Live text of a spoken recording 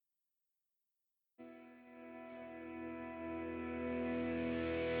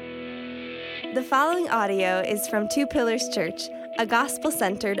The following audio is from Two Pillars Church, a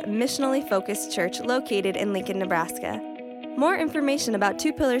gospel-centered, missionally focused church located in Lincoln, Nebraska. More information about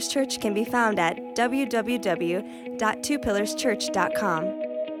Two Pillars Church can be found at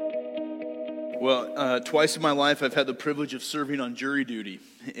www.twopillarschurch.com. Well, twice in my life I've had the privilege of serving on jury duty.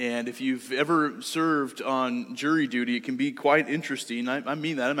 And if you've ever served on jury duty, it can be quite interesting. I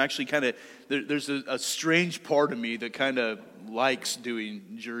mean that. I'm actually there's a strange part of me that kind of likes doing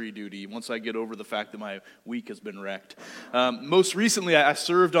jury duty once I get over the fact that my week has been wrecked. Most recently, I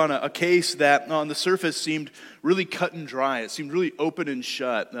served on a case that on the surface seemed really cut and dry. It seemed really open and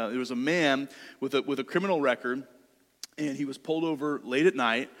shut. There was a man with a criminal record, and he was pulled over late at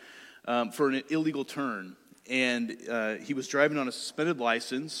night for an illegal turn, and he was driving on a suspended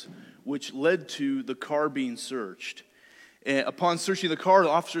license, which led to the car being searched. And upon searching the car, the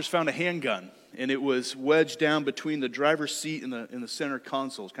officers found a handgun, and it was wedged down between the driver's seat and the center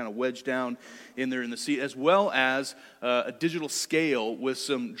console. It's kind of wedged down in there in the seat, as well as a digital scale with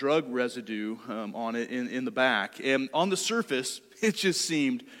some drug residue on it in the back. And on the surface, it just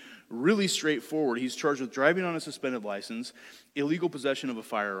seemed really straightforward. He's charged with driving on a suspended license, illegal possession of a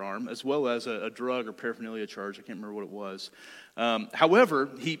firearm, as well as a drug or paraphernalia charge. I can't remember what it was. However,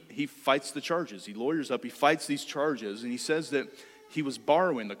 he fights the charges. He lawyers up. He fights these charges, and he says that he was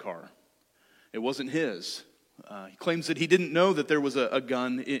borrowing the car. It wasn't his. He claims that he didn't know that there was a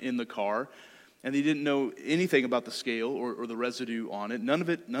gun in the car, and he didn't know anything about the scale or the residue on it. None of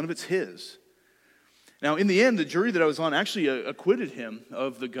it's his. Now, in the end, the jury that I was on actually acquitted him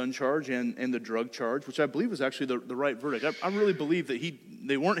of the gun charge and the drug charge, which I believe was actually the right verdict. I really believe that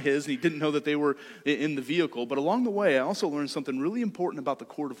they weren't his, and he didn't know that they were in the vehicle. But along the way, I also learned something really important about the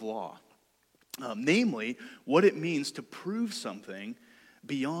court of law, namely, what it means to prove something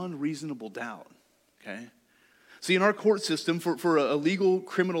beyond reasonable doubt, okay? See, in our court system, for a legal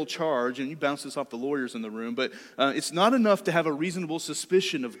criminal charge, and you bounce this off the lawyers in the room, but it's not enough to have a reasonable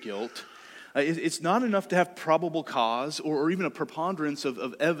suspicion of guilt. It's not enough to have probable cause or even a preponderance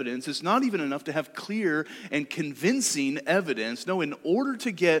of evidence. It's not even enough to have clear and convincing evidence. No, in order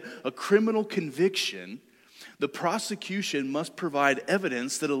to get a criminal conviction, the prosecution must provide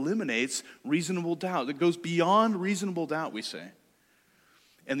evidence that eliminates reasonable doubt, that goes beyond reasonable doubt, we say.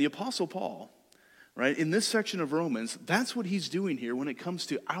 And the Apostle Paul, right, in this section of Romans, that's what he's doing here when it comes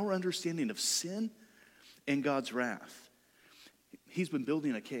to our understanding of sin and God's wrath. He's been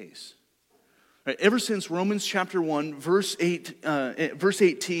building a case. Right, ever since Romans chapter 1, verse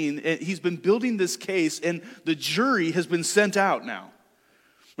 18, he's been building this case, and the jury has been sent out now.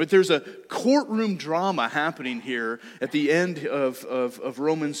 But there's a courtroom drama happening here at the end of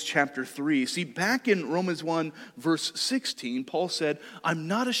Romans chapter 3. See, back in Romans 1, verse 16, Paul said, I'm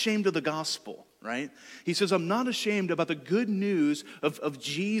not ashamed of the gospel. Right? He says, I'm not ashamed about the good news of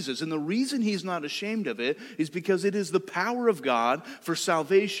Jesus. And the reason he's not ashamed of it is because it is the power of God for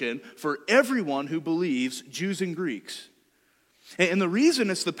salvation for everyone who believes, Jews and Greeks. And the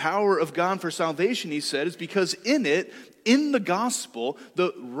reason it's the power of God for salvation, he said, is because in the gospel,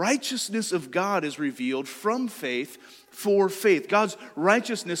 the righteousness of God is revealed from faith for faith. God's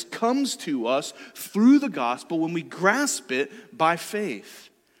righteousness comes to us through the gospel when we grasp it by faith.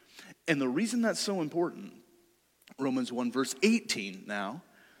 And the reason that's so important, Romans 1 verse 18 now,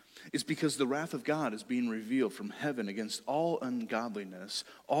 is because the wrath of God is being revealed from heaven against all ungodliness,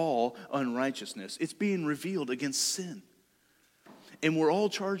 all unrighteousness. It's being revealed against sin. And we're all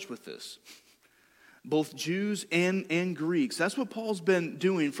charged with this, both Jews and Greeks. That's what Paul's been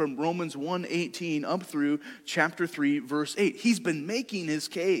doing from Romans 1:18 up through chapter 3 verse 8. He's been making his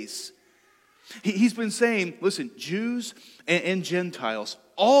case. He's been saying, listen, Jews and Gentiles,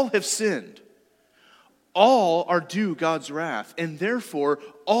 all have sinned. All are due God's wrath, and therefore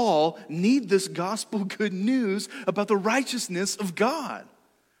all need this gospel good news about the righteousness of God.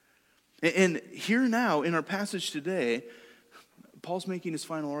 And here now in our passage today, Paul's making his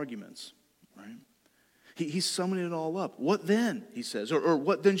final arguments, right? He's summing it all up. What then, he says, or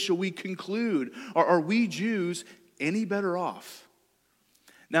what then shall we conclude? Are we Jews any better off?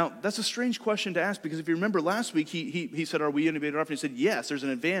 Now, that's a strange question to ask because if you remember last week, he said, are we any better off? And he said, yes, there's an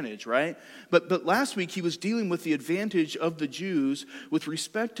advantage, right? But last week, he was dealing with the advantage of the Jews with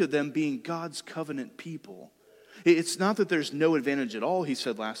respect to them being God's covenant people. It's not that there's no advantage at all, he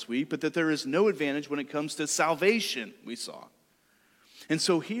said last week, but that there is no advantage when it comes to salvation, we saw. And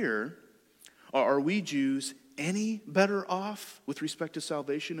so here, are we Jews any better off with respect to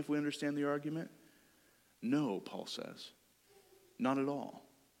salvation if we understand the argument? No, Paul says. Not at all.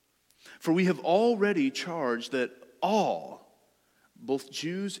 For we have already charged that all, both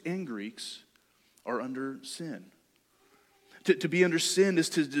Jews and Greeks, are under sin. To be under sin is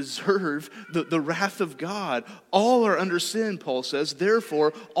to deserve the wrath of God. All are under sin, Paul says.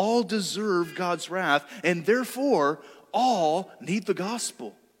 Therefore, all deserve God's wrath. And therefore, all need the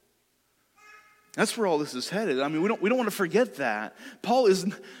gospel. That's where all this is headed. I mean, we don't want to forget that. Paul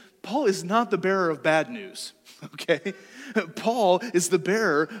is not the bearer of bad news, okay? Paul is the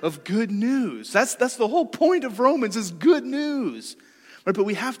bearer of good news. That's the whole point of Romans is good news. Right, but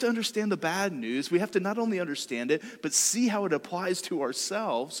we have to understand the bad news. We have to not only understand it, but see how it applies to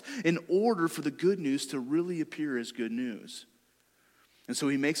ourselves in order for the good news to really appear as good news. And so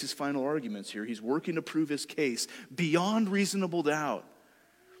he makes his final arguments here. He's working to prove his case beyond reasonable doubt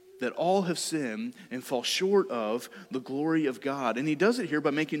that all have sinned and fall short of the glory of God. And he does it here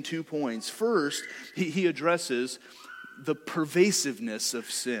by making 2 points. First, he addresses the pervasiveness of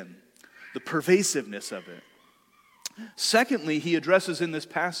sin, the pervasiveness of it. Secondly, he addresses in this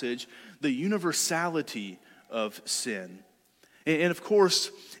passage the universality of sin. And of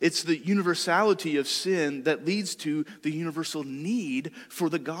course, it's the universality of sin that leads to the universal need for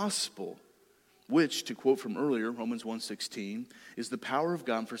the gospel, which, to quote from earlier, Romans 1:16, is the power of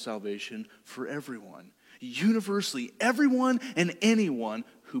God for salvation for everyone. Universally, everyone and anyone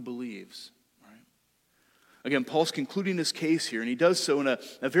who believes. Again, Paul's concluding his case here, and he does so in a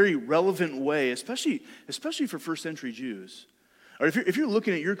very relevant way, especially for first century Jews. Or if you're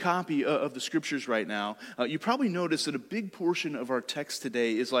looking at your copy of the scriptures right now, you probably notice that a big portion of our text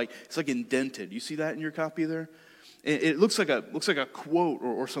today is it's like indented. You see that in your copy there? It looks like a quote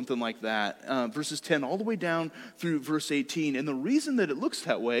or something like that. Verses 10 all the way down through verse 18. And the reason that it looks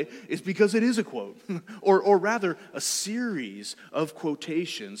that way is because it is a quote, or rather a series of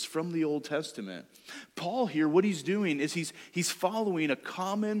quotations from the Old Testament. Paul here, what he's doing is he's following a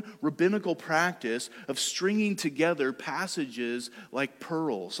common rabbinical practice of stringing together passages like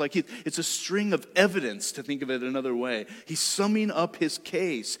pearls. Like it's a string of evidence, to think of it another way. He's summing up his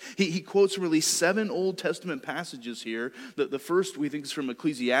case. He quotes really 7 Old Testament passages here. The first we think is from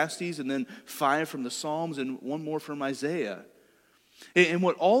Ecclesiastes, and then 5 from the Psalms, and 1 more from Isaiah. And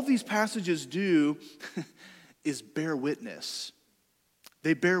what all these passages do is bear witness.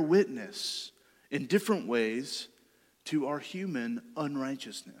 They bear witness in different ways to our human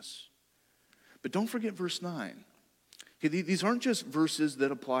unrighteousness. But don't forget verse 9. Okay, these aren't just verses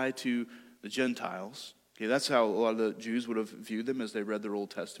that apply to the Gentiles. Okay, that's how a lot of the Jews would have viewed them as they read their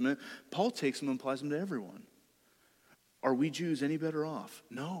Old Testament. Paul takes them and applies them to everyone. Are we Jews any better off?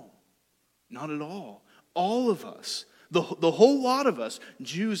 No, not at all. All of us, the whole lot of us,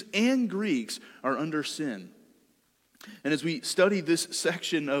 Jews and Greeks, are under sin. And as we study this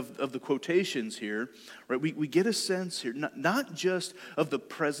section of the quotations here, right, we get a sense here, not just of the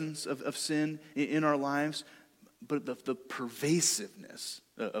presence of sin in our lives, but the pervasiveness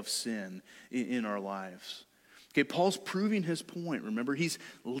of sin in our lives. Okay, Paul's proving his point. Remember, he's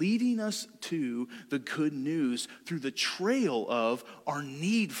leading us to the good news through the trail of our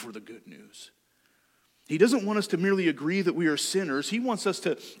need for the good news. He doesn't want us to merely agree that we are sinners. He wants us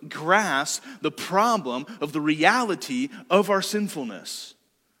to grasp the problem of the reality of our sinfulness.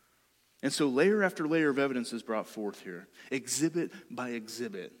 And so layer after layer of evidence is brought forth here, exhibit by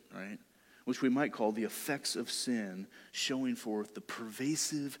exhibit, right? Which we might call the effects of sin, showing forth the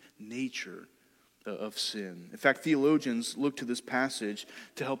pervasive nature of sin. In fact, theologians look to this passage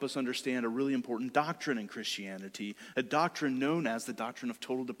to help us understand a really important doctrine in Christianity, a doctrine known as the doctrine of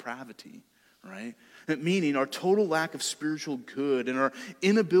total depravity, right? Meaning our total lack of spiritual good and our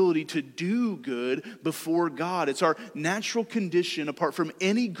inability to do good before God. It's our natural condition, apart from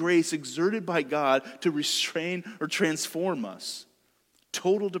any grace exerted by God, to restrain or transform us.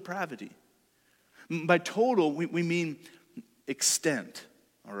 Total depravity. By total, we mean extent.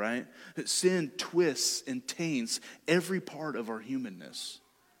 All right? Sin twists and taints every part of our humanness.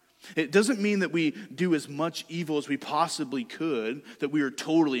 It doesn't mean that we do as much evil as we possibly could, that we are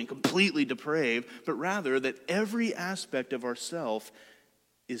totally and completely depraved, but rather that every aspect of ourself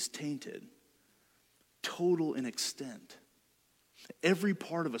is tainted. Total in extent. Every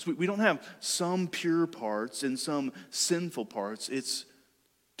part of us. We don't have some pure parts and some sinful parts. It's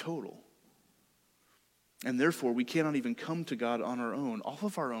total. And therefore, we cannot even come to God on our own. All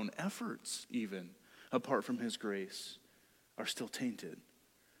of our own efforts, even, apart from His grace, are still tainted.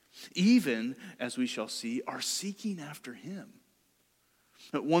 Even, as we shall see, are seeking after Him.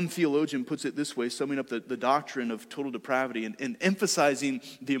 One theologian puts it this way, summing up the doctrine of total depravity and emphasizing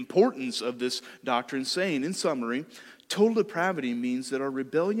the importance of this doctrine, saying, in summary, total depravity means that our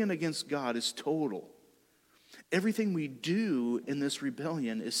rebellion against God is total. Everything we do in this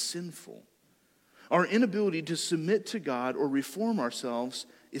rebellion is sinful. Our inability to submit to God or reform ourselves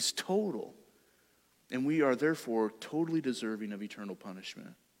is total. and we are therefore totally deserving of eternal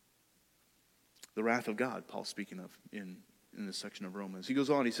punishment. The wrath of God, Paul's speaking of in this section of Romans. He goes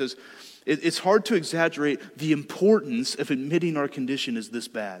on, he says, it's hard to exaggerate the importance of admitting our condition is this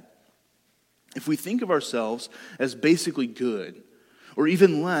bad. If we think of ourselves as basically good, or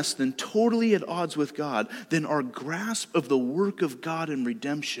even less than totally at odds with God, then our grasp of the work of God in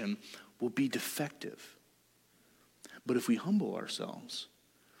redemption will be defective. But if we humble ourselves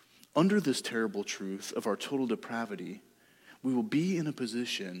under this terrible truth of our total depravity, we will be in a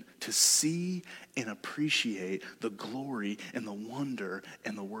position to see and appreciate the glory and the wonder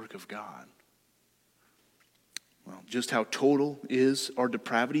and the work of God. Well, just how total is our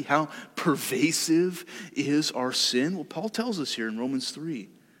depravity? How pervasive is our sin? Well, Paul tells us here in Romans 3.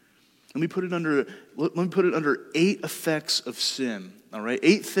 Let me put it under 8 effects of sin. All right,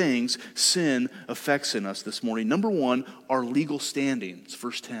 8 things sin affects in us this morning. Number 1, our legal standing. It's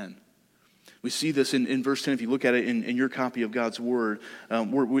verse 10. We see this in verse 10, if you look at it in your copy of God's Word,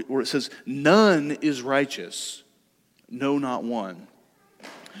 where it says, none is righteous, no, not one.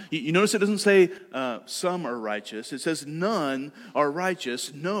 You notice it doesn't say some are righteous. It says none are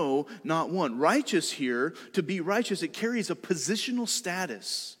righteous, no, not one. Righteous here, to be righteous, it carries a positional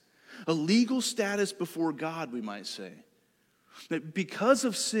status, a legal status before God, we might say. That because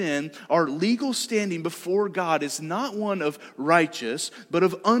of sin, our legal standing before God is not one of righteous, but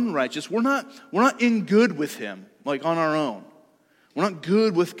of unrighteous. We're not in good with Him, like on our own. We're not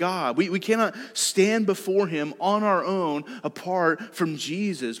good with God. We cannot stand before Him on our own apart from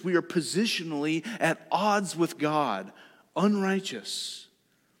Jesus. We are positionally at odds with God, unrighteous.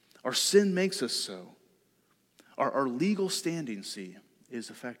 Our sin makes us so. Our legal standing, is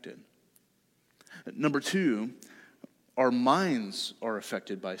affected. Number 2, our minds are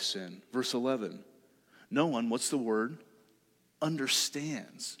affected by sin. Verse 11. No one, what's the word?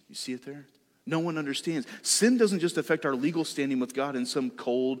 Understands. You see it there? No one understands. Sin doesn't just affect our legal standing with God in some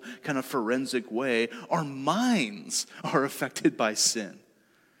cold, kind of forensic way. Our minds are affected by sin.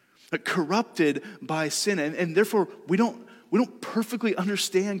 Corrupted by sin. And therefore, we don't perfectly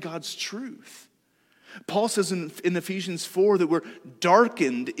understand God's truth. Paul says in Ephesians 4 that we're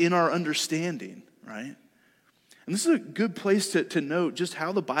darkened in our understanding, right? And this is a good place to note just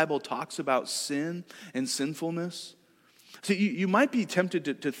how the Bible talks about sin and sinfulness. So you might be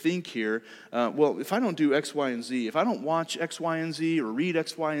tempted to think here, well, if I don't do X, Y, and Z, if I don't watch X, Y, and Z, or read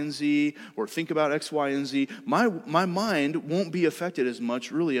X, Y, and Z, or think about X, Y, and Z, my mind won't be affected as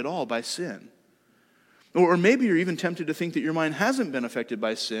much really at all by sin. Or maybe you're even tempted to think that your mind hasn't been affected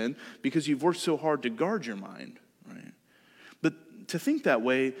by sin because you've worked so hard to guard your mind, right? But to think that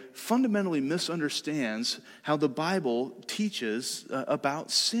way fundamentally misunderstands how the Bible teaches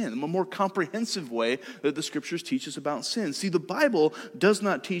about sin, a more comprehensive way that the Scriptures teach us about sin. See, the Bible does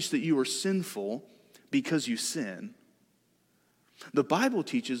not teach that you are sinful because you sin. The Bible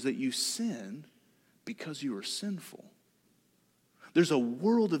teaches that you sin because you are sinful. There's a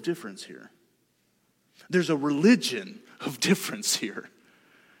world of difference here. There's a religion of difference here.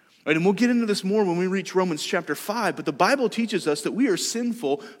 Right, and we'll get into this more when we reach Romans chapter 5, but the Bible teaches us that we are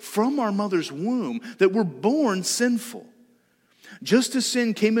sinful from our mother's womb, that we're born sinful. Just as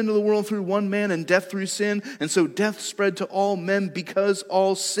sin came into the world through one man and death through sin, and so death spread to all men because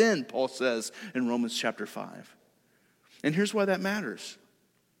all sin, Paul says in Romans chapter 5. And here's why that matters.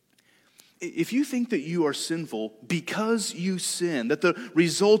 If you think that you are sinful because you sin, that the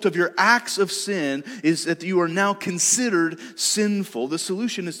result of your acts of sin is that you are now considered sinful, the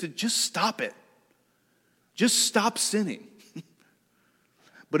solution is to just stop it. Just stop sinning.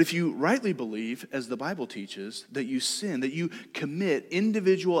 But if you rightly believe, as the Bible teaches, that you sin, that you commit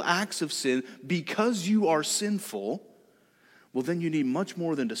individual acts of sin because you are sinful, well, then you need much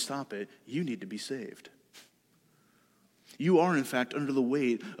more than to stop it. You need to be saved. You are, in fact, under the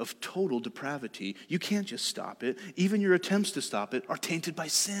weight of total depravity. You can't just stop it. Even your attempts to stop it are tainted by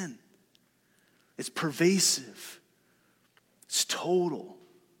sin. It's pervasive. It's total.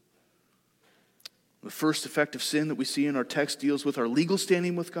 The first effect of sin that we see in our text deals with our legal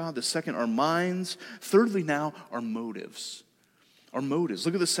standing with God. The second, our minds. Thirdly, now, our motives. Our motives.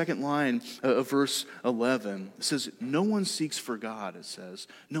 Look at the second line of verse 11. It says, no one seeks for God, it says.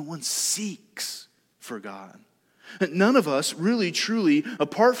 No one seeks for God. None of us really, truly,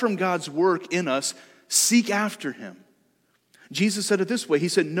 apart from God's work in us, seek after Him. Jesus said it this way. He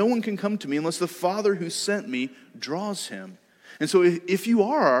said, no one can come to me unless the Father who sent me draws him. And so if you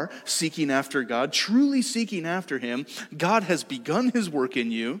are seeking after God, truly seeking after Him, God has begun His work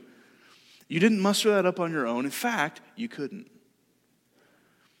in you. You didn't muster that up on your own. In fact, you couldn't.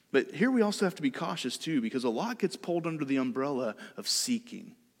 But here we also have to be cautious too, because a lot gets pulled under the umbrella of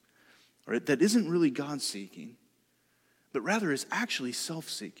seeking. right, that isn't really God-seeking, but rather is actually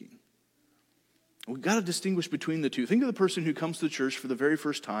self-seeking. We've got to distinguish between the two. Think of the person who comes to church for the very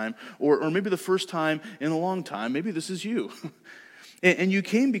first time, or maybe the first time in a long time. Maybe this is you. and you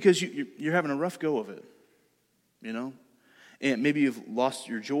came because you're having a rough go of it, you know? And maybe you've lost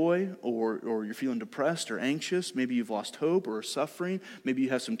your joy, or you're feeling depressed or anxious. Maybe you've lost hope or are suffering. Maybe you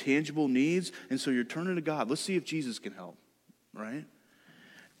have some tangible needs, and so you're turning to God. Let's see if Jesus can help, right?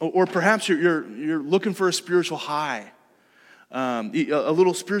 Or perhaps you're looking for a spiritual high. A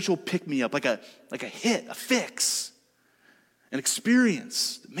little spiritual pick-me-up, like a hit, a fix, an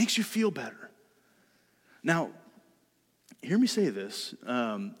experience that makes you feel better. Now, hear me say this.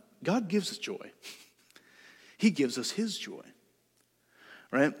 God gives us joy. He gives us his joy,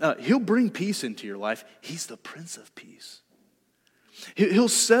 right? He'll bring peace into your life. He's the Prince of Peace. He'll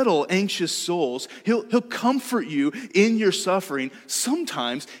settle anxious souls. He'll comfort you in your suffering.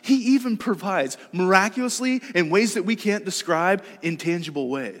 Sometimes he even provides miraculously in ways that we can't describe, in tangible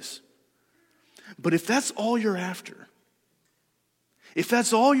ways. But if that's all you're after, if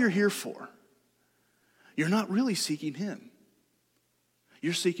that's all you're here for, you're not really seeking him.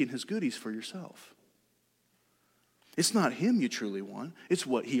 You're seeking his goodies for yourself. It's not him you truly want. It's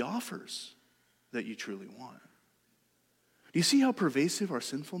what he offers that you truly want. Do you see how pervasive our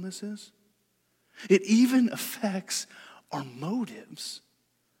sinfulness is? It even affects our motives.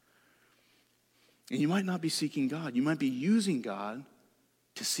 And you might not be seeking God. You might be using God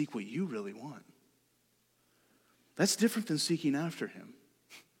to seek what you really want. That's different than seeking after him.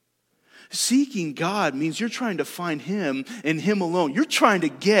 Seeking God means you're trying to find him and him alone. You're trying to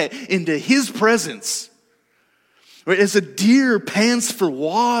get into his presence. Right? As a deer pants for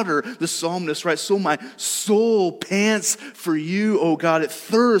water, the psalmist writes, so my soul pants for you, O God. It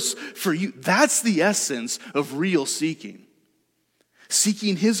thirsts for you. That's the essence of real seeking.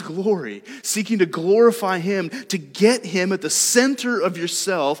 Seeking his glory, seeking to glorify him, to get him at the center of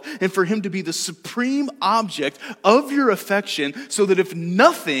yourself, and for him to be the supreme object of your affection, so that if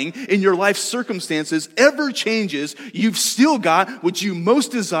nothing in your life circumstances ever changes, you've still got what you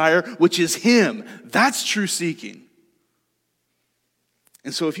most desire, which is him. That's true seeking.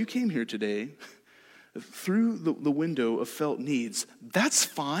 And so if you came here today through the window of felt needs, that's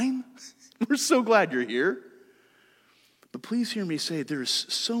fine. We're so glad you're here. But please hear me say there's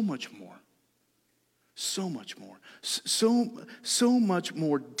so much more. So much more. So much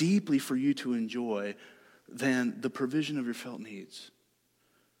more deeply for you to enjoy than the provision of your felt needs.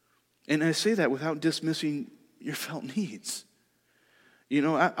 And I say that without dismissing your felt needs. You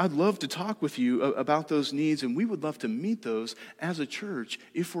know, I'd love to talk with you about those needs, and we would love to meet those as a church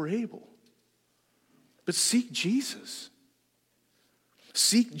if we're able. But seek Jesus.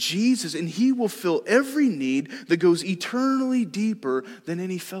 Seek Jesus, and he will fill every need that goes eternally deeper than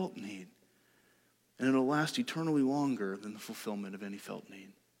any felt need. And it'll last eternally longer than the fulfillment of any felt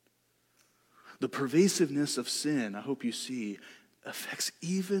need. The pervasiveness of sin, I hope you see, affects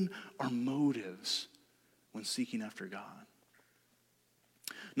even our motives when seeking after God.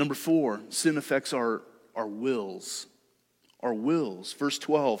 Number 4, sin affects our wills. Our wills. Verse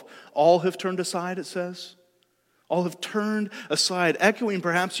 12, all have turned aside, it says. All have turned aside. Echoing,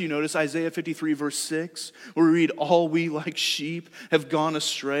 perhaps you notice, Isaiah 53, verse 6, where we read, all we like sheep have gone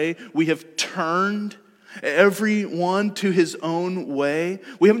astray. We have turned everyone to his own way.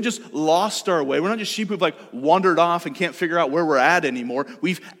 We haven't just lost our way. We're not just sheep who've wandered off and can't figure out where we're at anymore.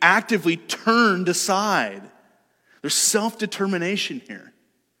 We've actively turned aside. There's self-determination here.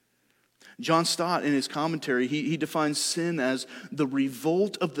 John Stott, in his commentary, he defines sin as the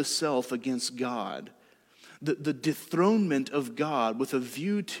revolt of the self against God, the dethronement of God with a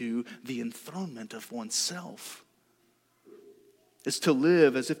view to the enthronement of oneself. It's to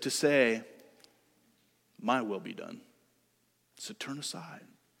live as if to say, my will be done. So turn aside.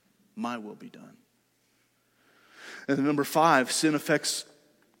 My will be done. And then number 5, sin affects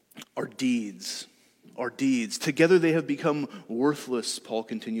our deeds. Our deeds. Together they have become worthless, Paul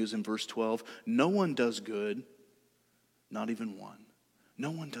continues in verse 12. No one does good, not even one.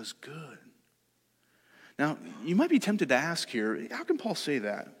 No one does good. Now, you might be tempted to ask here, how can Paul say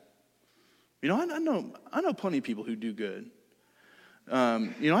that? You know, I know plenty of people who do good. I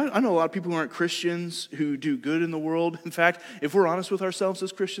know a lot of people who aren't Christians who do good in the world. In fact, if we're honest with ourselves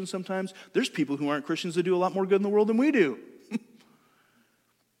as Christians sometimes, there's people who aren't Christians that do a lot more good in the world than we do.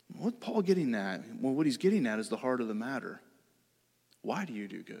 What's Paul getting at? Well, what he's getting at is the heart of the matter. Why do you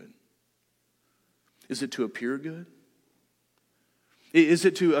do good? Is it to appear good? Is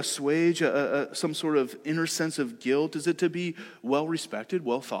it to assuage some sort of inner sense of guilt? Is it to be well respected,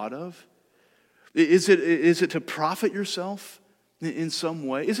 well thought of? Is it to profit yourself in some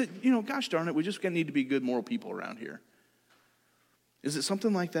way? Is it, gosh darn it, we just need to be good moral people around here? Is it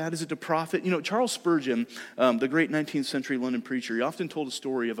something like that? Is it to profit? Charles Spurgeon, the great 19th century London preacher, he often told a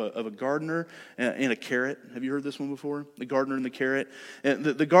story of a gardener and a carrot. Have you heard this one before? The gardener and the carrot. And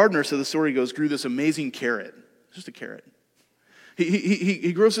the gardener, so the story goes, grew this amazing carrot. Just a carrot.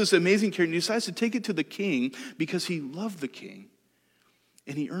 He grows this amazing carrot and he decides to take it to the king because he loved the king.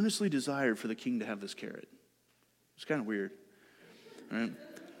 And he earnestly desired for the king to have this carrot. It's kind of weird. Right?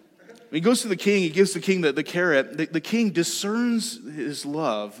 When he goes to the king, he gives the king the carrot. The king discerns his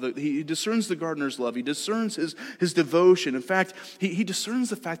love. He discerns the gardener's love. He discerns his devotion. In fact, he discerns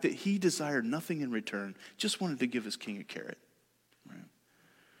the fact that he desired nothing in return. Just wanted to give his king a carrot. Right?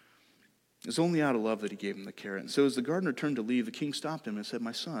 It was only out of love that he gave him the carrot. And so as the gardener turned to leave, the king stopped him and said,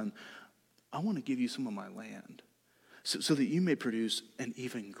 "My son, I want to give you some of my land so that you may produce an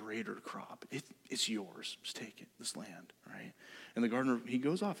even greater crop. It's yours. Just take it, this land." Right? And the gardener, he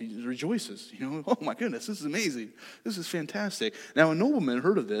goes off. He rejoices. Oh my goodness, this is amazing. This is fantastic. Now a nobleman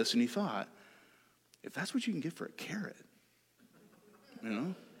heard of this and he thought, if that's what you can get for a carrot,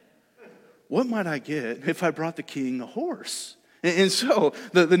 what might I get if I brought the king a horse? And so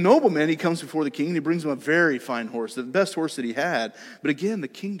the nobleman, he comes before the king and he brings him a very fine horse, the best horse that he had. But again, the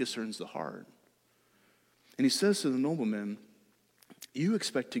king discerns the heart. And he says to the nobleman, you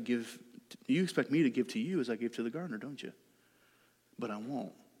expect me to give to you as I gave to the gardener, don't you? But I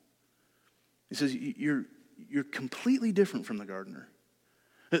won't. He says, you're completely different from the gardener.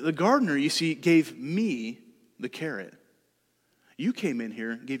 The gardener, you see, gave me the carrot. You came in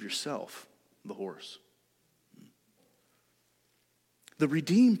here and gave yourself the horse. The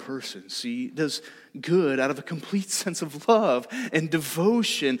redeemed person, see, does good out of a complete sense of love and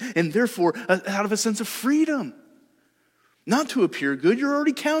devotion, and therefore out of a sense of freedom. Not to appear good, you're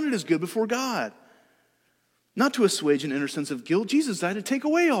already counted as good before God. Not to assuage an inner sense of guilt. Jesus died to take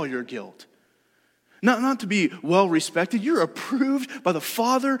away all your guilt. Not to be well respected. You're approved by the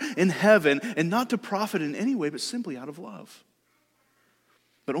Father in heaven, and not to profit in any way, but simply out of love.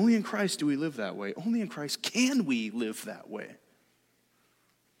 But only in Christ do we live that way. Only in Christ can we live that way.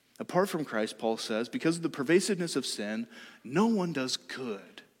 Apart from Christ, Paul says, because of the pervasiveness of sin, no one does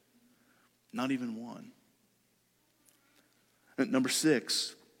good. Not even one. And number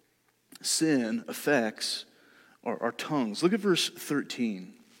 6, sin affects our tongues. Look at verse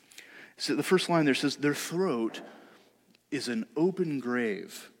 13. So the first line there says, their throat is an open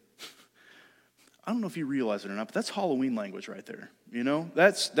grave. I don't know if you realize it or not, but that's Halloween language right there.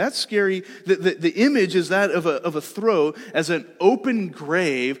 That's scary. The image is that of a throat as an open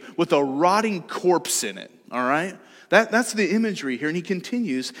grave with a rotting corpse in it. All right? That's the imagery here. And he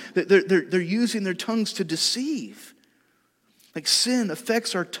continues that they're using their tongues to deceive. Like sin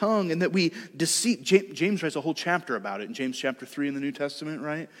affects our tongue and that we deceive. James writes a whole chapter about it in James chapter 3 in the New Testament,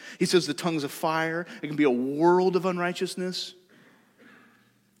 right? He says the tongue's a fire. It can be a world of unrighteousness.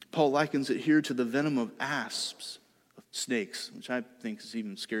 Paul likens it here to the venom of asps, of snakes, which I think is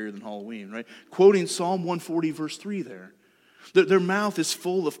even scarier than Halloween, right? Quoting Psalm 140 verse 3 there. Their mouth is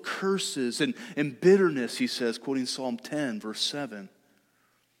full of curses and bitterness, he says, quoting Psalm 10 verse 7.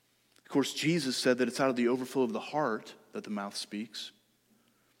 Of course, Jesus said that it's out of the overflow of the heart that the mouth speaks,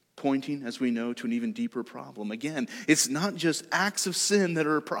 pointing, as we know, to an even deeper problem. Again, it's not just acts of sin that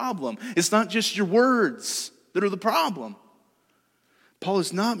are a problem. It's not just your words that are the problem. Paul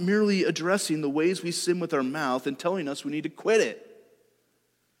is not merely addressing the ways we sin with our mouth and telling us we need to quit it.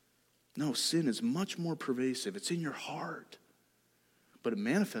 No, sin is much more pervasive. It's in your heart, but it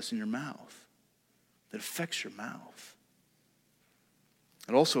manifests in your mouth. It affects your mouth.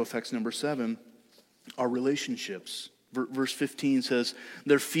 It also affects, number 7, our relationships. Verse 15 says,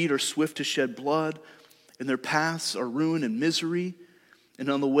 their feet are swift to shed blood, and their paths are ruin and misery, and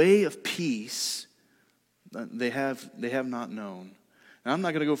on the way of peace they have not known. Now, I'm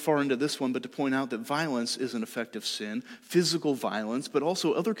not going to go far into this one, but to point out that violence is an effect of sin, physical violence, but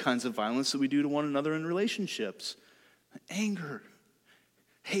also other kinds of violence that we do to one another in relationships. Anger,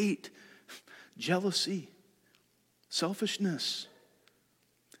 hate, jealousy, selfishness.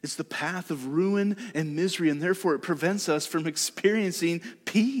 It's the path of ruin and misery, and therefore it prevents us from experiencing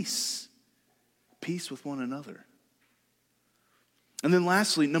peace. Peace with one another. And then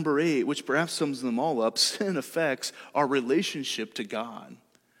lastly, number 8, which perhaps sums them all up, sin affects our relationship to God.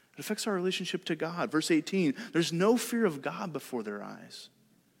 It affects our relationship to God. Verse 18, there's no fear of God before their eyes.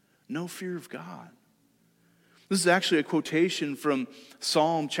 No fear of God. This is actually a quotation from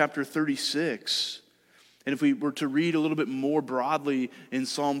Psalm chapter 36. And if we were to read a little bit more broadly in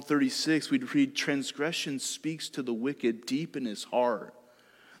Psalm 36, we'd read, transgression speaks to the wicked deep in his heart.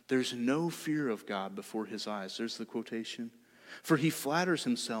 There's no fear of God before his eyes. There's the quotation. For he flatters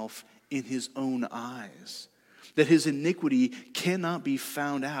himself in his own eyes, that his iniquity cannot be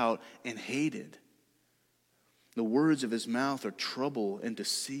found out and hated. The words of his mouth are trouble and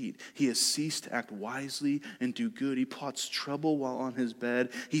deceit. He has ceased to act wisely and do good. He plots trouble while on his bed.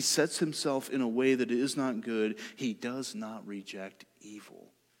 He sets himself in a way that is not good. He does not reject evil.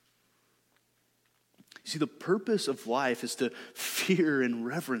 You see, the purpose of life is to fear and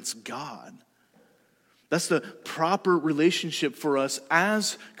reverence God. That's the proper relationship for us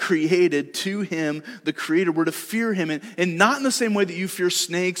as created to him, the Creator. We're to fear him, and not in the same way that you fear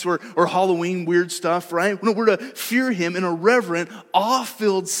snakes or Halloween weird stuff, right? No, we're to fear him in a reverent,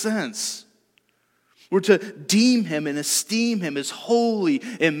 awe-filled sense. We're to deem him and esteem him as holy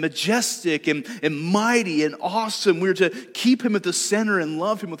and majestic and mighty and awesome. We're to keep him at the center and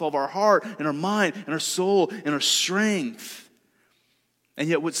love him with all of our heart and our mind and our soul and our strength. And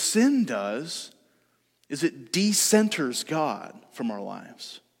yet what sin does is it decenters God from our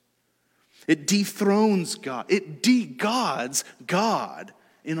lives. It dethrones God. It de-gods God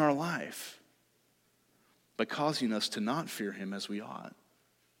in our life by causing us to not fear him as we ought.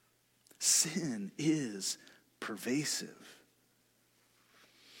 Sin is pervasive.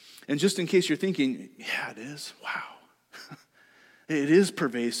 And just in case you're thinking, yeah, it is. Wow. It is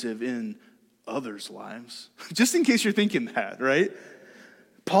pervasive in others' lives. Just in case you're thinking that, right?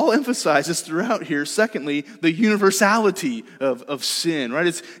 Paul emphasizes throughout here, secondly, the universality of sin, right?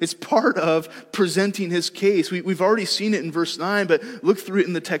 It's part of presenting his case. We've already seen it in verse 9, but look through it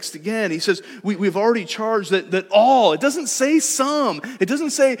in the text again. He says, we've already charged that all. It doesn't say some. It doesn't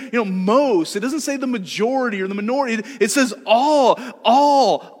say, most. It doesn't say the majority or the minority. It says all.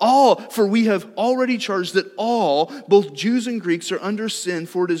 For we have already charged that all, both Jews and Greeks, are under sin,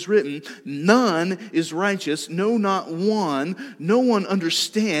 for it is written, none is righteous, no, not one. No one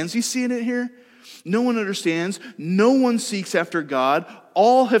understands. You seeing it here? No one understands. No one seeks after God.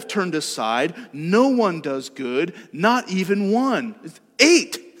 All have turned aside. No one does good. Not even one. It's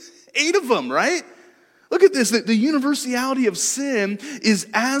 8 of them, right? Look at this. The universality of sin is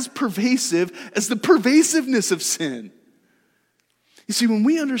as pervasive as the pervasiveness of sin. You see, when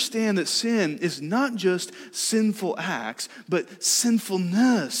we understand that sin is not just sinful acts, but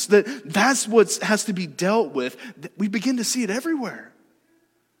sinfulness, that's what has to be dealt with, we begin to see it everywhere.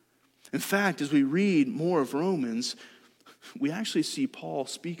 In fact, as we read more of Romans, we actually see Paul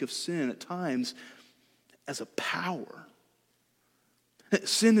speak of sin at times as a power.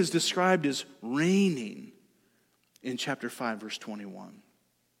 Sin is described as reigning in chapter 5, verse 21.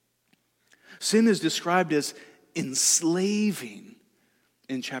 Sin is described as enslaving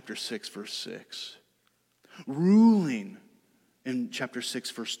in chapter 6, verse 6. Ruling in chapter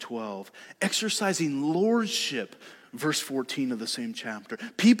 6, verse 12. Exercising lordship, verse 14 of the same chapter.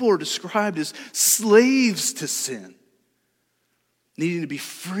 People are described as slaves to sin, needing to be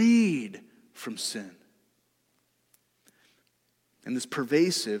freed from sin. And this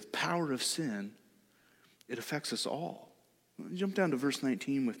pervasive power of sin, it affects us all. Jump down to verse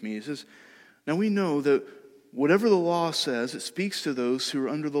 19 with me. It says, now we know that whatever the law says, it speaks to those who are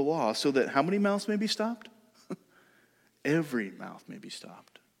under the law, so that how many mouths may be stopped? Every mouth may be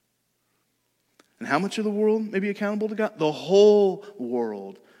stopped. And how much of the world may be accountable to God? The whole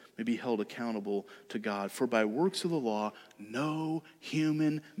world may be held accountable to God. For by works of the law, no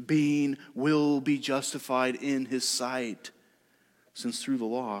human being will be justified in his sight, since through the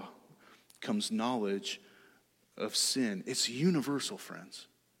law comes knowledge of sin. It's universal, friends.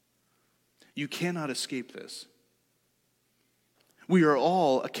 You cannot escape this. We are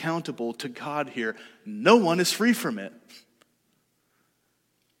all accountable to God here. No one is free from it.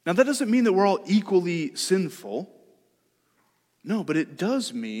 Now, that doesn't mean that we're all equally sinful. No, but it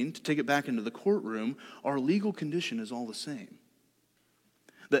does mean, to take it back into the courtroom, our legal condition is all the same.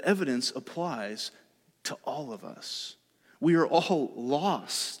 The evidence applies to all of us. We are all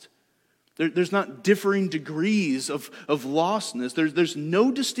lost. There's not differing degrees of lostness. There's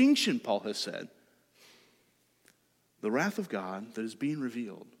no distinction, Paul has said. The wrath of God that is being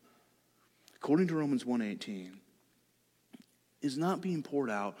revealed, according to Romans 1:18, is not being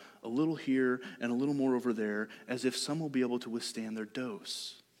poured out a little here and a little more over there as if some will be able to withstand their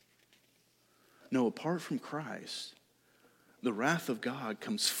dose. No, apart from Christ, the wrath of God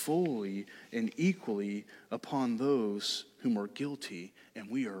comes fully and equally upon those whom are guilty, and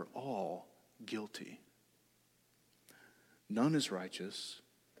we are all guilty. None is righteous,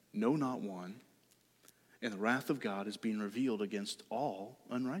 no, not one. And the wrath of God is being revealed against all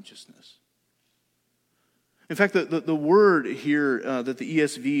unrighteousness. In fact, the word here that the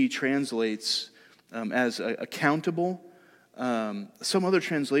ESV translates as accountable, some other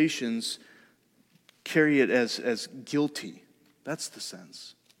translations carry it as guilty. That's the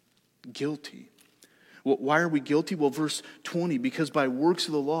sense. Guilty. Well, why are we guilty? Well, verse 20, because by works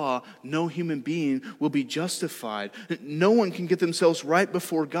of the law, no human being will be justified. No one can get themselves right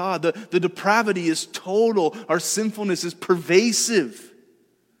before God. The depravity is total. Our sinfulness is pervasive.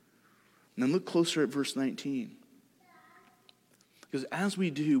 And then look closer at verse 19. Because as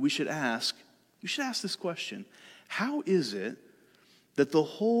we do, we should ask this question. How is it that the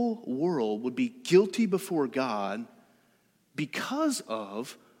whole world would be guilty before God because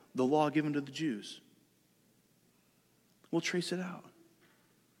of the law given to the Jews? We'll trace it out.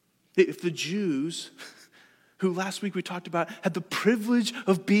 If the Jews, who last week we talked about, had the privilege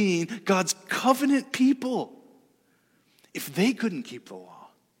of being God's covenant people, if they couldn't keep the law,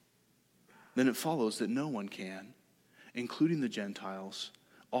 then it follows that no one can, including the Gentiles.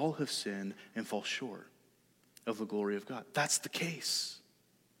 All have sinned and fall short of the glory of God. That's the case.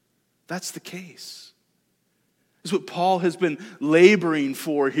 That's the case. This is what Paul has been laboring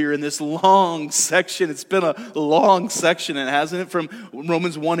for here in this long section. It's been a long section, hasn't it? From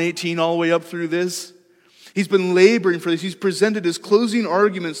Romans 1:18 all the way up through this. He's been laboring for this. He's presented his closing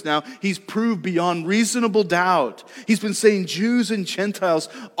arguments now. He's proved beyond reasonable doubt. He's been saying Jews and Gentiles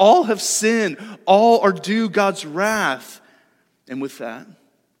all have sinned. All are due God's wrath. And with that,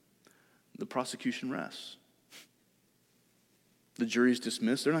 the prosecution rests. The jury's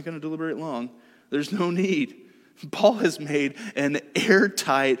dismissed. They're not going to deliberate long. There's no need. Paul has made an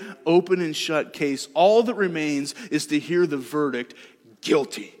airtight, open and shut case. All that remains is to hear the verdict,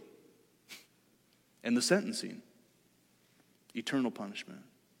 guilty. And the sentencing, eternal punishment.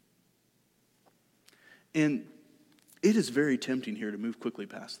 And it is very tempting here to move quickly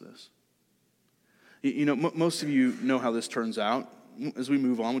past this. You know, most of you know how this turns out. As we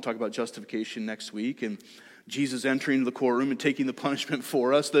move on, we'll talk about justification next week, and Jesus entering the courtroom and taking the punishment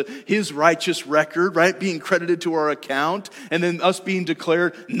for us, his righteous record, right, being credited to our account, and then us being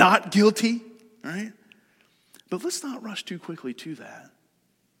declared not guilty, right? But let's not rush too quickly to that.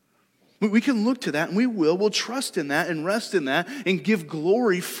 We can look to that, and we will. We'll trust in that and rest in that and give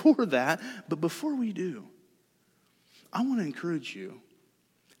glory for that. But before we do, I want to encourage you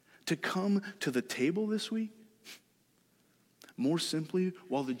to come to the table this week more simply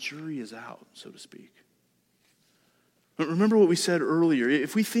while the jury is out, so to speak. Remember what we said earlier.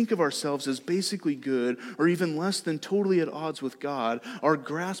 If we think of ourselves as basically good or even less than totally at odds with God, our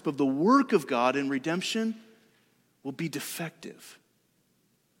grasp of the work of God in redemption will be defective.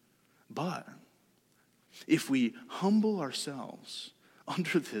 But if we humble ourselves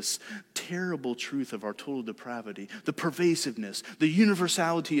under this terrible truth of our total depravity, the pervasiveness, the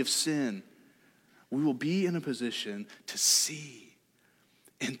universality of sin, we will be in a position to see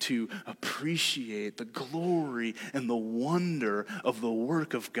and to appreciate the glory and the wonder of the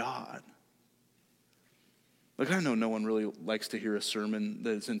work of God. Look, I know no one really likes to hear a sermon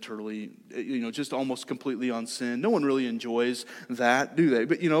that is entirely, just almost completely on sin. No one really enjoys that, do they?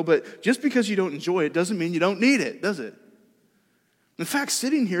 But just because you don't enjoy it doesn't mean you don't need it, does it? In fact,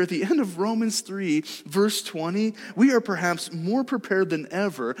 sitting here at the end of Romans 3, verse 20, we are perhaps more prepared than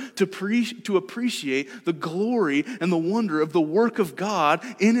ever to appreciate the glory and the wonder of the work of God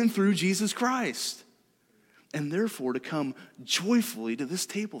in and through Jesus Christ. And therefore to come joyfully to this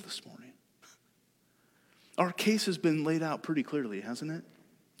table this morning. Our case has been laid out pretty clearly, hasn't it?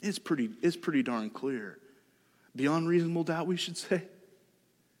 It's pretty darn clear. Beyond reasonable doubt, we should say.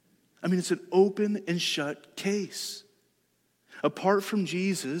 I mean, it's an open and shut case. Apart from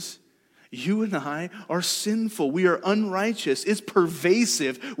Jesus, you and I are sinful. We are unrighteous. It's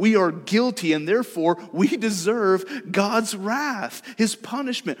pervasive. We are guilty, and therefore we deserve God's wrath, his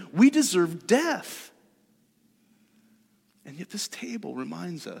punishment. We deserve death. And yet this table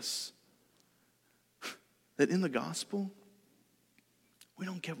reminds us that in the gospel, we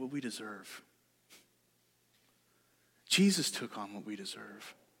don't get what we deserve. Jesus took on what we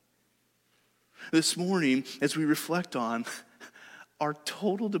deserve. This morning, as we reflect on our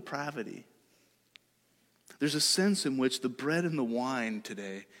total depravity, there's a sense in which the bread and the wine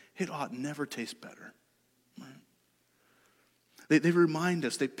today, it ought never taste better. Right? They remind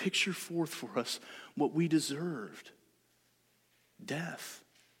us, they picture forth for us what we deserved. Death.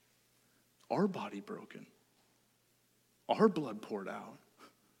 Our body broken. Our blood poured out.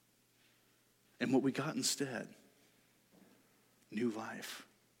 And what we got instead, new life.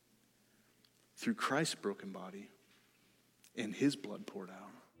 Through Christ's broken body and his blood poured out.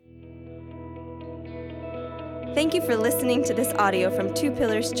 Thank you for listening to this audio from Two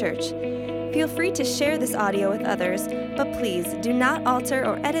Pillars Church. Feel free to share this audio with others, but please do not alter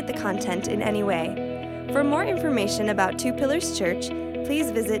or edit the content in any way. For more information about Two Pillars Church,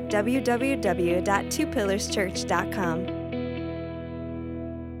 please visit www.twopillarschurch.com.